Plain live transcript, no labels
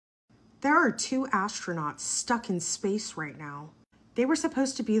There are 2 astronauts stuck in space right now. They were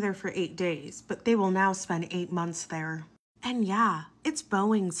supposed to be there for 8 days, but they will now spend 8 months there. And yeah, it's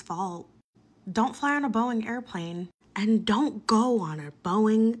Boeing's fault. Don't fly on a Boeing airplane, and don't go on a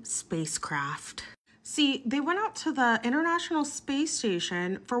Boeing spacecraft. See, they went out to the International Space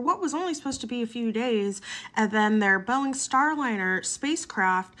Station for what was only supposed to be a few days, and then their Boeing Starliner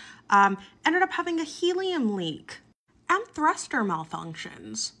spacecraft ended up having a helium leak and thruster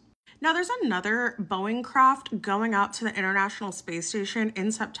malfunctions. Now, there's another Boeing craft going out to the International Space Station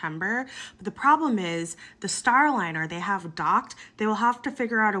in September, but the problem is the Starliner they have docked, they will have to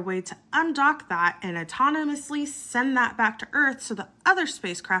figure out a way to undock that and autonomously send that back to Earth so the other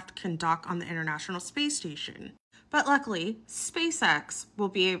spacecraft can dock on the International Space Station. But luckily, SpaceX will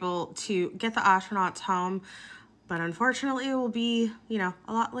be able to get the astronauts home, but unfortunately it will be, a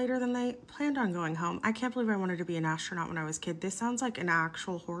lot later than they planned on going home. I can't believe I wanted to be an astronaut when I was a kid. This sounds like an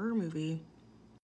actual horror movie.